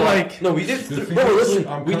yeah, I mean like No, we did. The thing Bro, is, listen,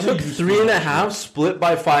 like, I'm we kinda took used to 3.5 split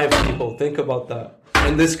by 5 people. Think about that.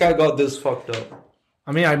 And this guy got this fucked up.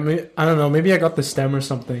 I don't know. Maybe I got the stem or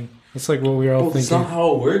something. That's like what we were all Bro, that's thinking. not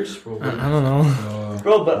how it works, bro. I don't know.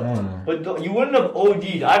 Bro, I don't know. but you wouldn't have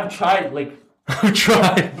OD'd. I've tried, like, I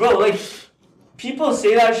tried. bro, like, people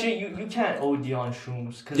say that shit. You can't OD on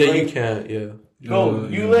shrooms, cause Yeah, like, you can't. Yeah. bro,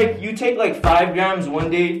 you take like 5 grams one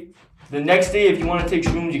day. The next day, if you want to take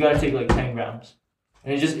shrooms, you gotta take like 10 grams.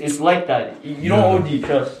 And it's like that. You don't OD,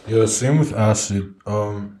 trust. Yeah, same with acid.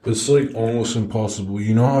 It's like almost impossible.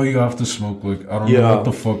 You know how you have to smoke like, I don't know what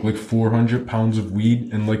the fuck, like 400 pounds of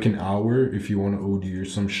weed in like an hour if you want to OD or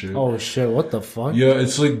some shit. Oh shit! What the fuck? Yeah,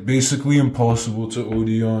 it's like basically impossible to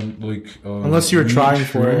OD on like Unless you were weed, trying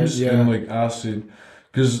for it, shrooms, yeah. and like acid.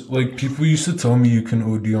 Cause like people used to tell me you can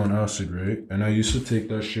OD on acid, right? And I used to take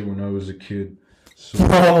that shit when I was a kid. So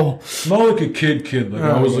Bro. not like a kid. Like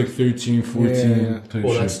I was like 13, 14 Yeah. type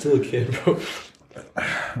Well, shit. that's still a kid, bro.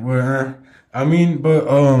 Well, I mean, but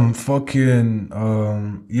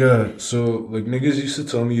yeah. So like niggas used to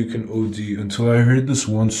tell me you can OD until I heard this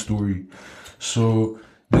one story. So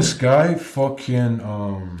this guy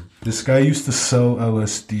used to sell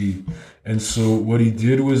LSD, and so what he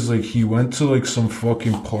did was like he went to like some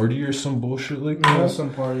fucking party or some bullshit like that.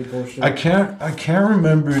 Some party bullshit. I can't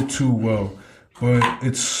remember it too well, but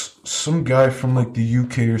it's some guy from like the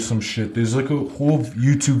UK or some shit. There's like a whole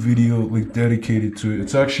YouTube video like dedicated to it.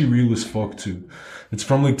 It's actually real as fuck too. It's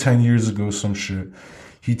from like 10 years ago, some shit.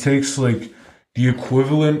 He takes like the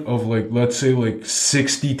equivalent of like, let's say like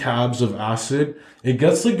 60 tabs of acid. It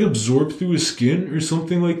gets like absorbed through his skin or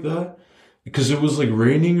something like that. Because it was like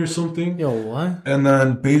raining or something. Yo, what? And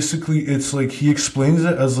then basically it's like he explains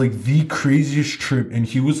it as like the craziest trip, and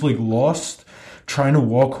he was like lost trying to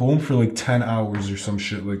walk home for like 10 hours or some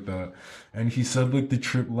shit like that. And he said like the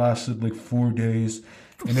trip lasted like 4 days.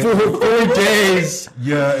 And For 4 days.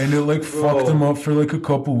 yeah, and it like fucked him up for like a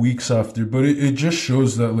couple weeks after. But it just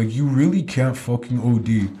shows that like you really can't fucking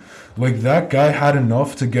OD. Like that guy had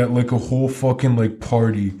enough to get like a whole fucking like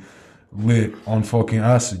party lit on fucking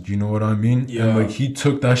acid, you know what I mean? Yeah. And like he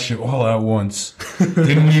took that shit all at once.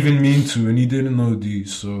 Didn't even mean to, and he didn't OD.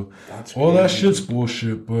 So That's all that crazy. shit's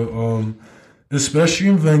bullshit. But especially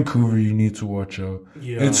in Vancouver, you need to watch out.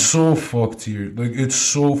 Yeah. It's so fucked here. Like it's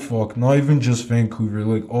so fucked. Not even just Vancouver,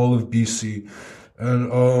 like all of BC.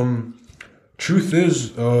 And truth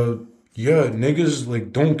is, yeah, niggas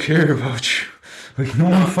like don't care about you. Like no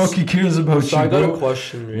one fucking cares about So you. I got bro. a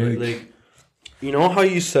question, right? Like, you know how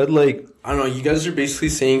you said, like, I don't know, you guys are basically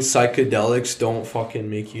saying psychedelics don't fucking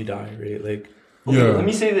make you die, right? Like, Okay, Yeah. let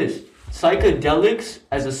me say this. Psychedelics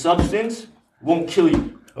as a substance won't kill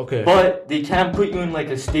you. okay. But they can put you in like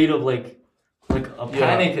a state of like a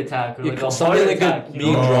panic attack or Yeah, like a heart something like attack. a You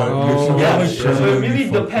being know? drunk. Yeah, like so it terminally really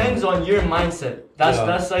fucked depends on your mindset. That's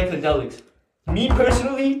psychedelics. Me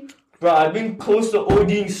personally, bro, I've been close to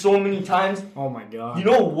ODing so many times. Oh my god. You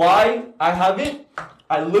know why I haven't?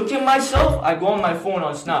 I look at myself, I go on my phone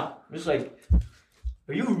on Snap. I'm just like,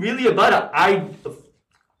 are you really about to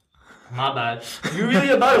my bad. You really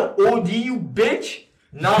about to OD, you bitch?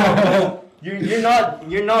 No, bro. You're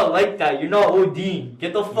not like that. You're not ODing.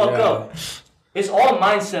 Get the fuck up. It's all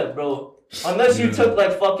mindset, bro. Unless you took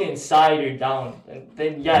like fucking cider down, and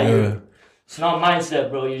then it's not mindset,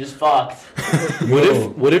 bro. You're just fucked.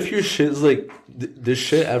 What if your shit's like, does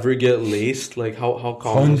shit ever get laced? Like, how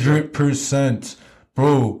common is that? 100%.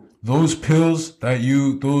 Bro, those pills that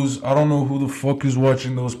I don't know who the fuck is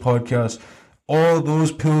watching those podcasts. All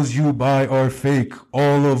those pills you buy are fake.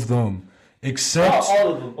 All of them. Except... Not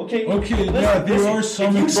all of them. Okay, there are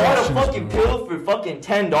some if you exceptions. bought a fucking bro. pill for fucking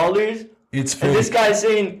 $10, It's and this fake. guy's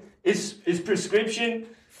saying it's prescription.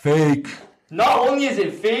 Fake. Not only is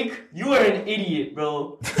it fake, you are an idiot,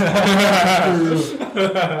 bro.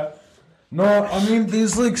 No, I mean,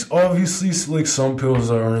 there's like obviously like some pills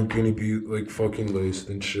that aren't gonna be like fucking laced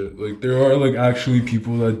and shit. Like there are like actually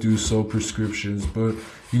people that do sell prescriptions, but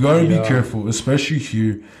you gotta be careful, especially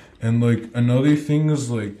here. And like another thing is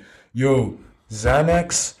like, yo,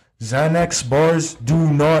 Xanax bars do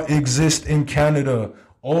not exist in Canada.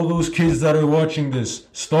 All those kids that are watching this,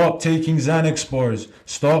 stop taking Xanax bars.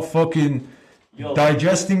 Stop fucking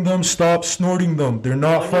digesting them. Stop snorting them. They're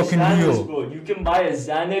not fucking Understand real. this, bro. You can buy a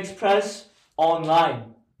Xanax press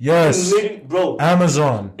online. Yes. Bro,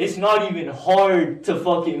 Amazon. it's not even hard to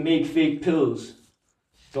fucking make fake pills.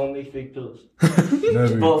 Don't make fake pills.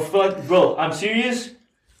 Never. But fuck, bro, I'm serious.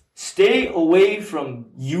 Stay away from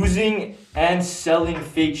using and selling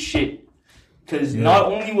fake shit. Because not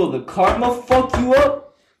only will the karma fuck you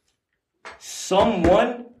up,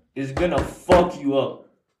 someone is gonna fuck you up.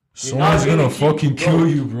 Someone's gonna keep- fucking bro. kill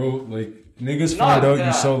you, bro. Like, niggas Not find out that.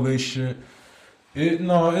 you sell this shit. It's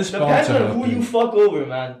bound Depends to on who you happen. fuck over,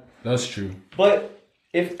 man. That's true. But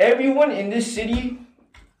if everyone in this city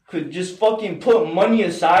could just fucking put money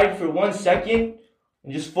aside for 1 second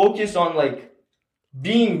and just focus on like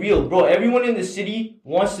being real, bro. Everyone in the city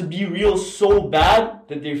wants to be real so bad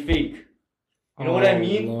that they're fake. You know what I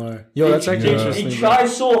mean? Lord. Yo, that's actually Yeah. interesting. They try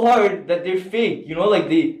so hard that they're fake. You know, like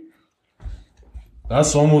they.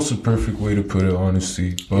 That's almost a perfect way to put it,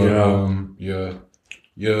 honestly. But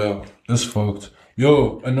yeah, that's fucked.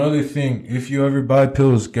 Yo, another thing, if you ever buy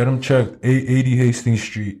pills, get them checked. 880 Hastings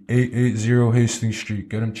Street, 880 Hastings Street,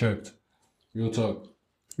 get them checked. Real talk.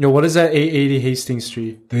 Yo, what is that 880 Hastings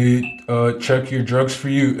Street? They check your drugs for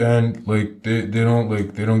you, and like they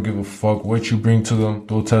don't give a fuck what you bring to them.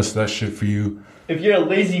 They'll test that shit for you. If you're a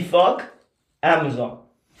lazy fuck, Amazon.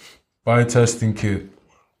 Buy a testing kit.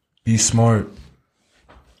 Be smart.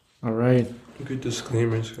 All right. Good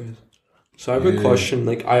disclaimers, guys. So I have a question.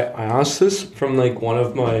 Like I asked this from like one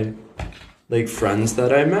of my like friends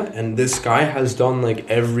that I met, and this guy has done like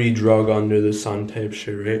every drug under the sun type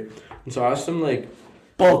shit, right? And so I asked him like,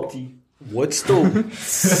 Balti. what's the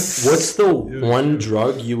one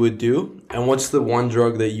drug you would do, and what's the one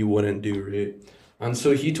drug that you wouldn't do, right? And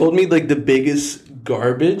so he told me like the biggest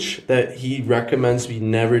garbage that he recommends me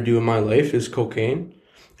never do in my life is cocaine.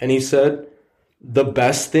 And he said the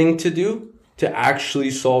best thing to do to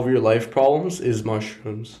actually solve your life problems is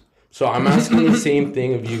mushrooms. So I'm asking the same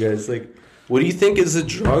thing of you guys. Like, what do you think is a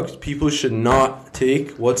drug people should not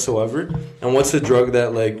take whatsoever? And what's a drug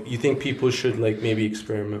that like you think people should like maybe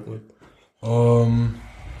experiment with?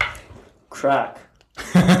 Crack.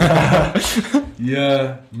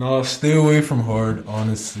 Yeah, no, stay away from hard,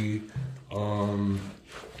 honestly.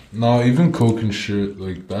 No, even coke and shit,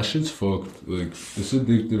 like, that shit's fucked. Like, it's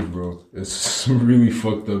addictive, bro. It's some really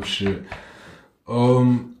fucked up shit.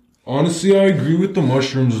 Honestly, I agree with the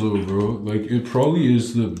mushrooms, though, bro. Like, it probably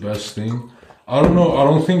is the best thing. I don't know, I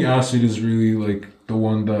don't think acid is really, like, the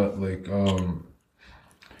one that,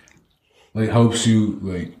 like, helps you,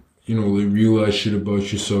 like, you know, like, realize shit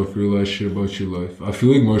about yourself, realize shit about your life. I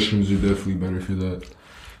feel like mushrooms are definitely better for that.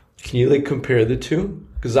 Can you like compare the two?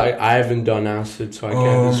 Because I haven't done acid, so I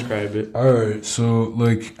can't describe it. Alright, so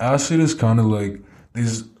like acid is kind of like,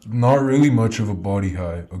 there's not really much of a body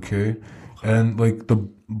high, okay? And like the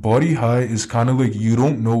body high is kind of like you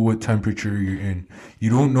don't know what temperature you're in. You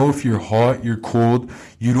don't know if you're hot, you're cold.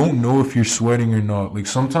 You don't know if you're sweating or not. Like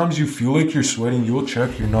sometimes you feel like you're sweating, you'll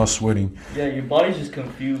check, you're not sweating. Yeah, your body's just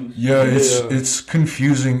confused. Yeah, it's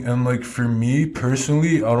confusing. And like for me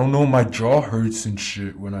personally, I don't know, my jaw hurts and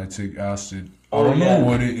shit when I take acid. I don't know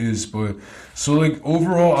what it is, but so like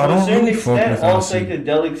overall, I don't really fuck with all acid.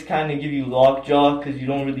 psychedelics kind of give you lockjaw because you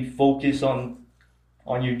don't really focus on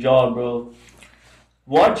your jaw, bro.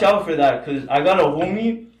 Watch out for that, because I got a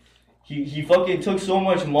homie, he fucking took so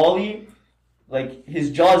much Molly, like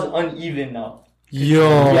his jaw's uneven now.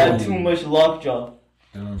 Yo. He had too much lockjaw.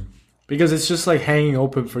 Because it's just like hanging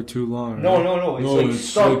open for too long. Right? No, it's No, like it's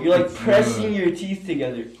stuck. like- You're like pressing your teeth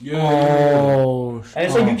together. Oh. And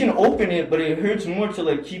it's like you can open it, but it hurts more to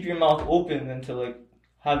like keep your mouth open than to like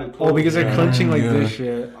have it closed. Oh, because they're clenching like Yeah. this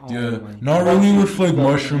shit. Oh, Yeah, my not God. really with like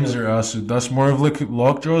mushrooms or acid. That's more of like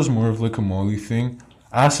lockjaw is more of like a Molly thing.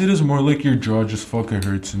 Acid is more like your jaw just fucking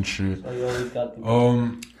hurts and shit. So you always got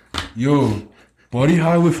the Yo, body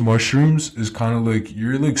high with mushrooms is kind of like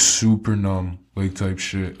you're like super numb, like type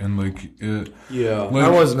shit, and like it. Yeah. Like, I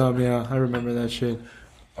was numb, yeah. I remember that shit.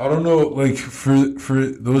 I don't know, like for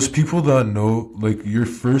those people that know, like your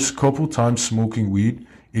first couple times smoking weed,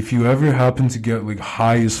 if you ever happen to get like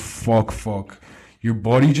high as fuck, your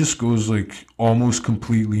body just goes like almost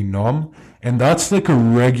completely numb, and that's like a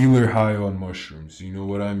regular high on mushrooms. You know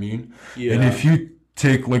what I mean? Yeah. And if you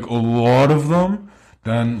take like a lot of them,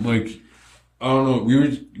 then like I don't know,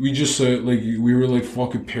 we just said like we were like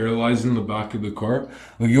fucking paralyzed in the back of the car.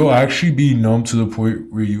 Like you'll actually be numb to the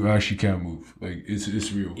point where you actually can't move. Like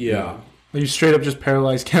it's real. Yeah. You straight up just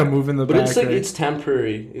paralyzed, can't move in the But back. it's like right? it's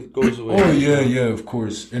temporary. It goes away. Oh yeah, of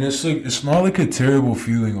course. And it's like it's not like a terrible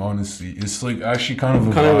feeling, honestly. It's like actually kind of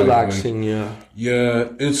a kind of vibe, relaxing, yeah. Like, yeah,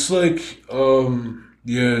 it's like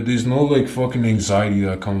yeah, there's no like fucking anxiety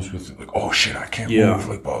that comes with it. Like, oh shit, I can't move,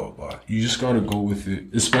 like blah blah blah. You just gotta go with it.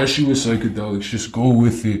 Especially with psychedelics, just go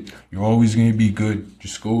with it. You're always gonna be good.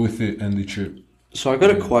 Just go with it and the trip. So I got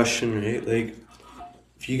a question, right? Like,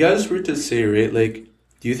 if you guys were to say, right, like,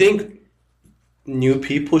 do you think new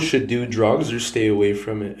people should do drugs or stay away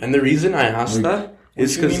from it? And the reason I ask Like, that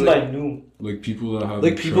is What do you because mean by new? Like people that have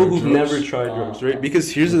like people tried who've drugs. never tried drugs, right?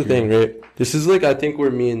 Because here's the thing, right? This is like I think where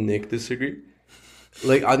me and Nick disagree.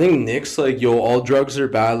 Like, I think Nick's like, yo, all drugs are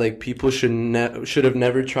bad. Like, people should have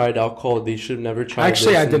never tried alcohol. They should have never tried.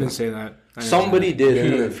 Actually, this. I didn't say that. Somebody did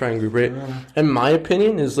in the friend group, right? And my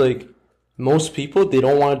opinion is like, most people, they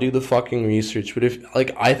don't want to do the fucking research. But if,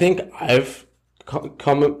 like, I think I've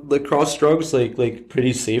come across drugs like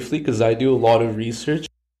pretty safely because I do a lot of research.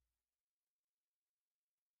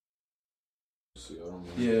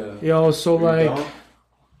 Yeah. Yo, so like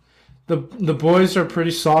the boys are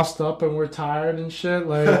pretty sauced up and we're tired and shit.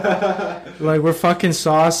 Like like we're fucking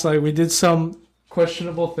sauced. Like we did some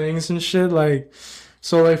questionable things and shit. Like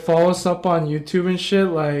so like follow us up on YouTube and shit.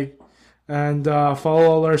 Like and follow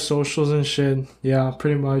all our socials and shit. Yeah,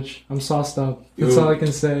 pretty much. I'm sauced up. That's all I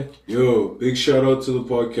can say. Yo, big shout out to the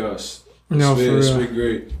podcast. It's been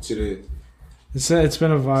great today. It's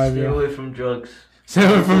been a vibe, Stay yo. away from drugs. Stay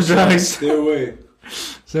away from drugs. Stay away.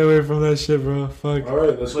 Stay away from that shit, bro. Fuck.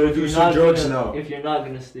 Alright, let's go do some drugs now. If you're not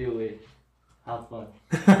gonna stay away, have fun.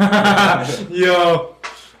 Yo.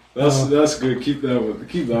 That's good. Keep that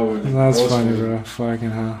one. That's funny, bro.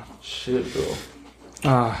 Fucking hell. Shit, bro.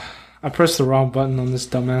 I pressed the wrong button on this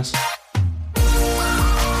dumbass.